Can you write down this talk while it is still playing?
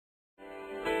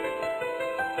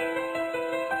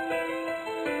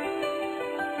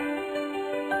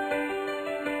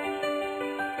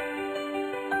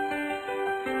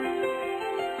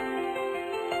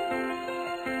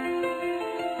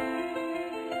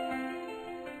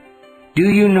Do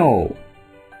you know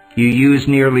you use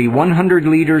nearly 100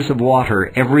 liters of water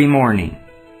every morning?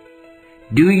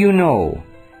 Do you know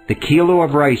the kilo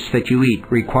of rice that you eat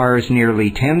requires nearly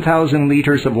 10,000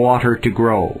 liters of water to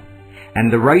grow,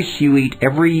 and the rice you eat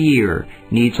every year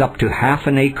needs up to half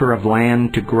an acre of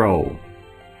land to grow?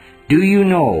 Do you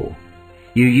know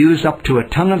you use up to a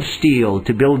ton of steel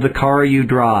to build the car you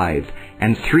drive,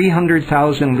 and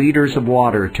 300,000 liters of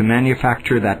water to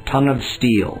manufacture that ton of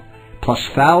steel, plus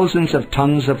thousands of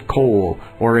tons of coal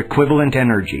or equivalent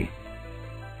energy?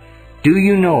 Do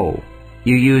you know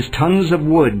you use tons of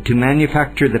wood to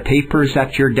manufacture the papers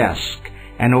at your desk,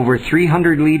 and over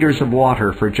 300 liters of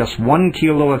water for just 1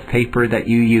 kilo of paper that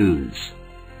you use?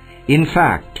 In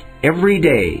fact, every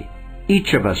day,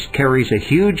 each of us carries a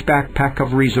huge backpack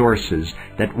of resources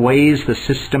that weighs the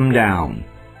system down.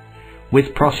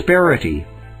 With prosperity,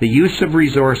 the use of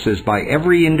resources by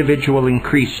every individual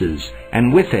increases,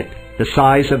 and with it, the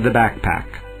size of the backpack.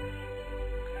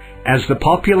 As the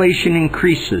population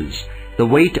increases, the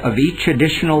weight of each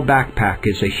additional backpack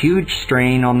is a huge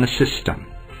strain on the system.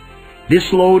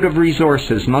 This load of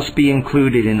resources must be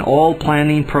included in all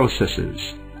planning processes.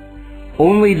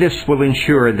 Only this will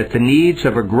ensure that the needs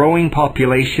of a growing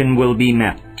population will be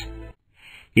met.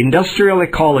 Industrial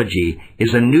ecology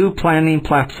is a new planning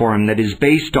platform that is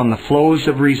based on the flows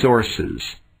of resources.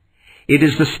 It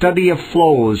is the study of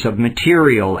flows of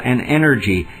material and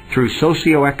energy through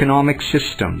socio-economic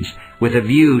systems with a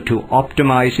view to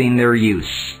optimizing their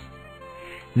use.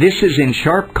 This is in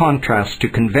sharp contrast to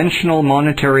conventional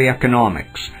monetary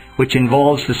economics, which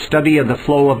involves the study of the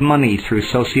flow of money through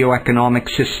socio-economic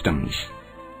systems.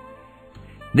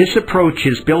 This approach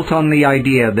is built on the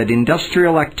idea that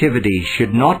industrial activity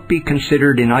should not be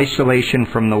considered in isolation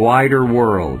from the wider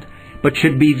world, but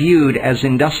should be viewed as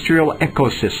industrial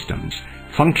ecosystems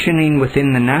functioning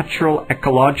within the natural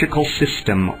ecological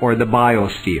system or the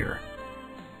biosphere.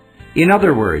 In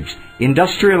other words,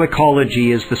 industrial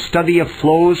ecology is the study of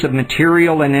flows of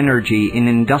material and energy in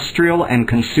industrial and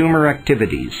consumer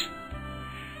activities,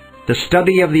 the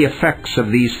study of the effects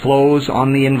of these flows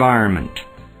on the environment,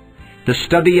 the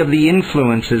study of the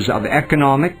influences of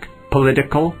economic,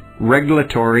 political,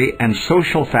 regulatory, and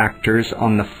social factors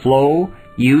on the flow,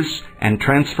 use, and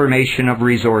transformation of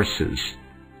resources.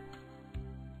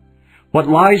 What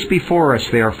lies before us,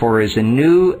 therefore, is a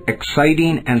new,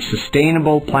 exciting, and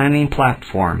sustainable planning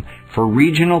platform for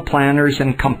regional planners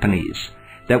and companies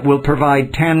that will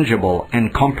provide tangible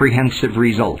and comprehensive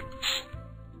results.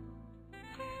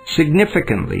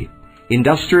 Significantly,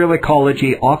 industrial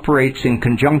ecology operates in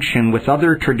conjunction with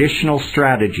other traditional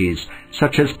strategies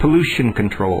such as pollution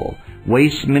control,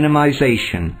 waste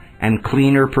minimization, and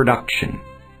cleaner production.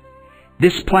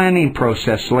 This planning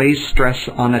process lays stress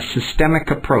on a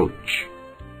systemic approach.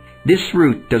 This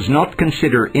route does not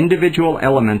consider individual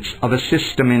elements of a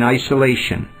system in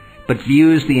isolation, but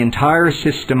views the entire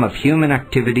system of human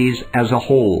activities as a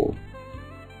whole.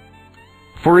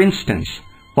 For instance,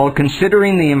 while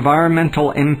considering the environmental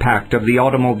impact of the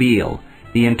automobile,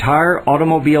 the entire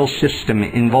automobile system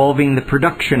involving the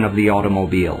production of the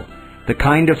automobile, the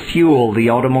kind of fuel the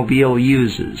automobile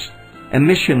uses,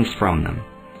 emissions from them,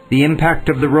 the impact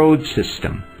of the road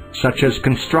system, such as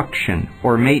construction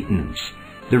or maintenance,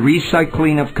 the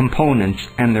recycling of components,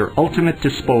 and their ultimate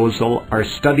disposal are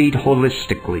studied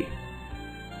holistically.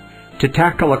 To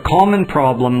tackle a common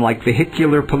problem like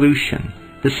vehicular pollution,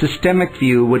 the systemic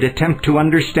view would attempt to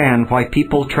understand why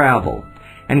people travel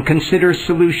and consider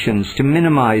solutions to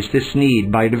minimize this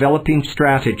need by developing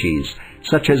strategies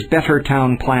such as better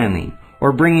town planning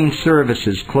or bringing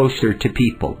services closer to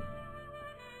people.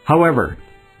 However,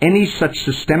 any such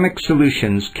systemic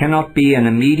solutions cannot be an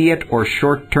immediate or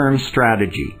short-term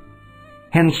strategy.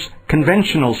 Hence,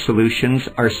 conventional solutions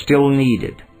are still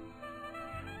needed.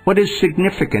 What is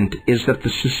significant is that the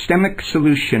systemic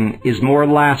solution is more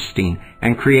lasting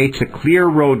and creates a clear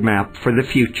roadmap for the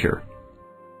future.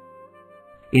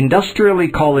 Industrial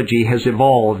ecology has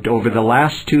evolved over the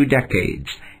last 2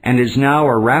 decades and is now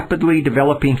a rapidly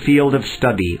developing field of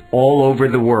study all over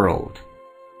the world.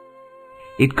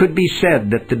 It could be said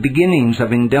that the beginnings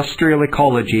of industrial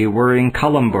ecology were in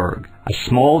Kalundborg, a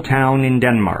small town in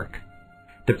Denmark.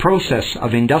 The process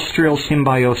of industrial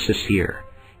symbiosis here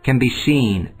can be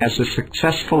seen as a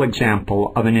successful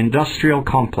example of an industrial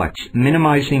complex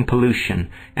minimizing pollution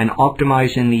and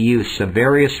optimizing the use of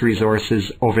various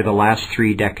resources over the last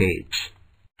 3 decades.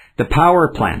 The power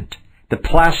plant, the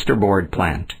plasterboard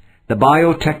plant, the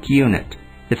biotech unit,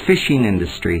 the fishing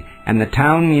industry, and the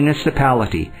town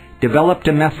municipality developed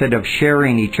a method of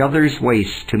sharing each other's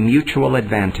waste to mutual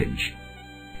advantage.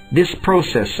 This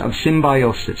process of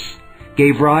symbiosis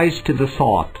gave rise to the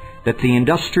thought that the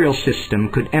industrial system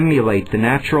could emulate the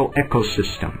natural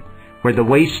ecosystem, where the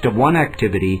waste of one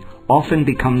activity often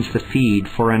becomes the feed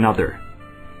for another.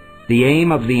 The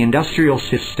aim of the industrial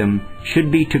system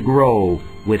should be to grow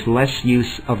with less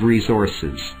use of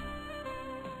resources.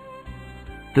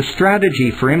 The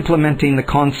strategy for implementing the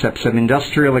concepts of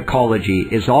industrial ecology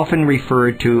is often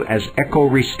referred to as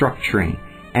eco-restructuring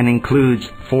and includes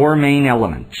four main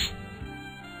elements: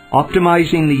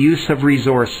 optimizing the use of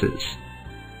resources,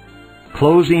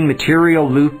 closing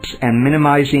material loops and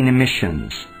minimizing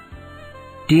emissions,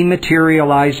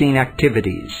 dematerializing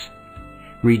activities,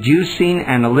 reducing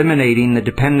and eliminating the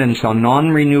dependence on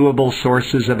non-renewable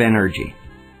sources of energy.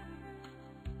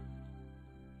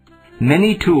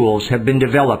 Many tools have been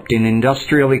developed in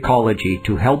industrial ecology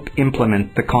to help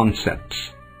implement the concepts.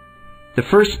 The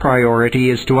first priority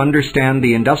is to understand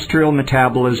the industrial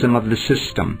metabolism of the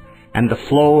system and the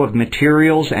flow of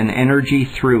materials and energy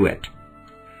through it.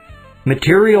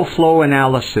 Material flow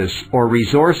analysis or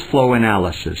resource flow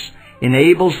analysis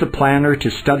enables the planner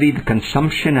to study the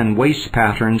consumption and waste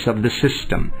patterns of the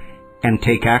system and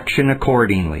take action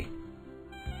accordingly.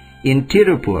 In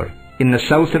Tirupur, in the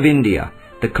south of India,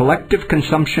 the collective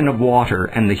consumption of water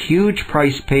and the huge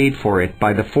price paid for it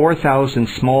by the 4,000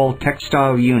 small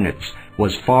textile units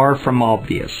was far from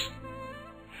obvious.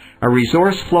 A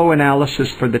resource flow analysis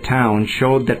for the town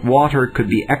showed that water could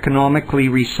be economically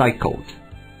recycled.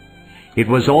 It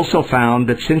was also found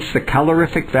that since the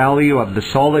calorific value of the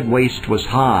solid waste was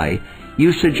high,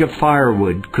 usage of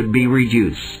firewood could be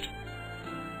reduced.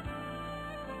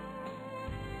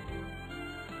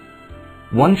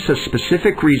 Once a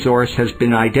specific resource has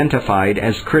been identified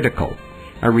as critical,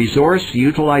 a resource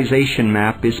utilization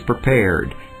map is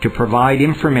prepared to provide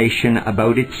information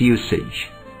about its usage.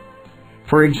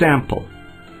 For example,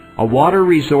 a water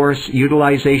resource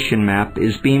utilization map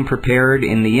is being prepared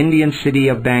in the Indian city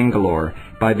of Bangalore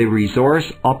by the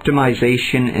Resource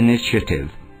Optimization Initiative,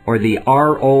 or the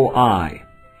ROI.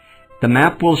 The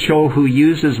map will show who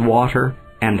uses water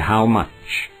and how much.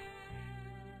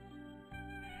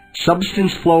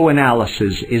 Substance flow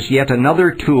analysis is yet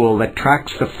another tool that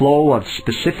tracks the flow of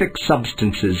specific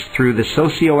substances through the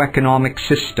socio-economic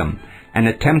system and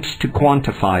attempts to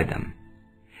quantify them.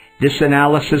 This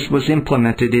analysis was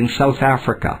implemented in South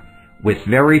Africa with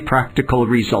very practical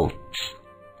results.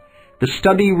 The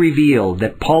study revealed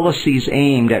that policies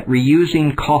aimed at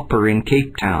reusing copper in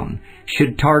Cape Town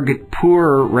should target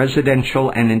poorer residential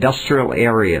and industrial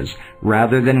areas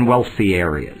rather than wealthy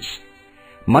areas.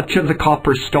 Much of the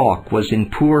copper stock was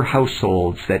in poor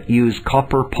households that use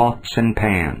copper pots and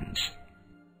pans.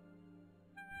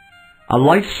 A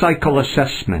life cycle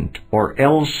assessment, or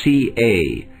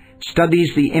LCA,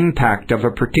 studies the impact of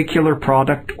a particular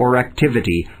product or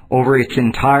activity over its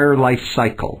entire life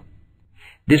cycle.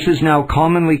 This is now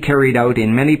commonly carried out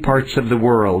in many parts of the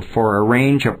world for a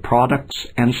range of products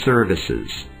and services.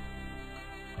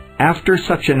 After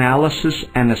such analysis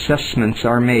and assessments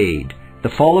are made, the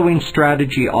following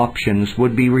strategy options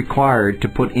would be required to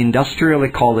put industrial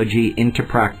ecology into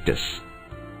practice.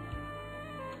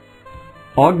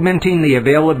 Augmenting the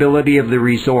availability of the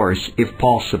resource if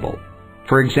possible.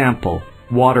 For example,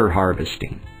 water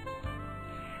harvesting.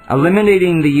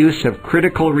 Eliminating the use of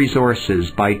critical resources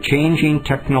by changing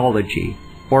technology,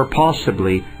 or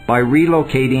possibly by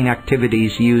relocating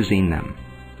activities using them.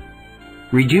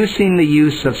 Reducing the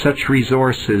use of such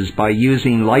resources by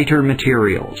using lighter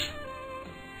materials.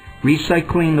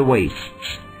 Recycling the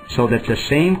wastes so that the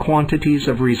same quantities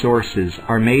of resources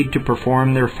are made to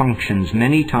perform their functions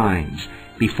many times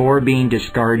before being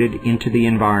discarded into the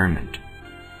environment.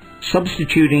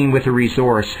 Substituting with a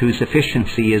resource whose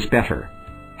efficiency is better.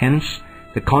 Hence,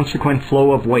 the consequent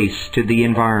flow of waste to the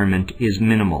environment is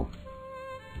minimal.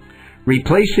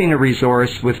 Replacing a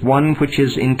resource with one which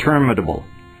is intermittent,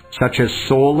 such as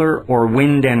solar or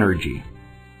wind energy.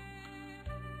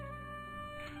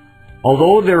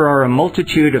 Although there are a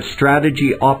multitude of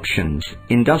strategy options,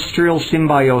 industrial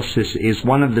symbiosis is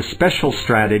one of the special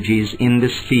strategies in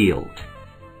this field.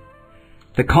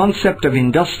 The concept of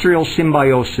industrial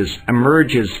symbiosis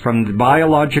emerges from the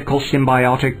biological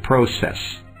symbiotic process,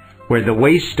 where the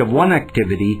waste of one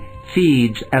activity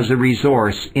feeds as a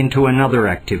resource into another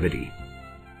activity.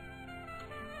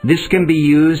 This can be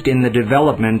used in the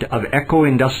development of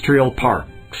eco-industrial parks.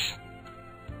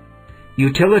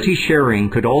 Utility sharing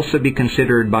could also be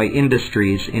considered by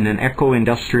industries in an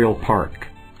eco-industrial park.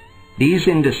 These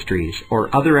industries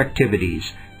or other activities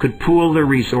could pool their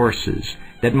resources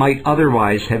that might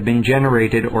otherwise have been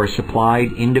generated or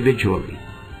supplied individually.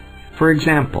 For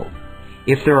example,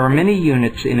 if there are many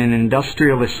units in an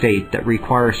industrial estate that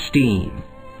require steam,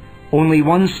 Only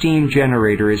one steam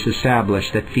generator is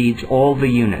established that feeds all the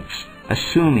units,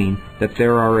 assuming that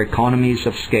there are economies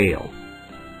of scale.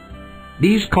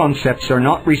 These concepts are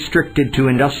not restricted to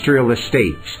industrial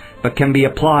estates, but can be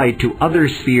applied to other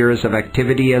spheres of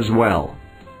activity as well.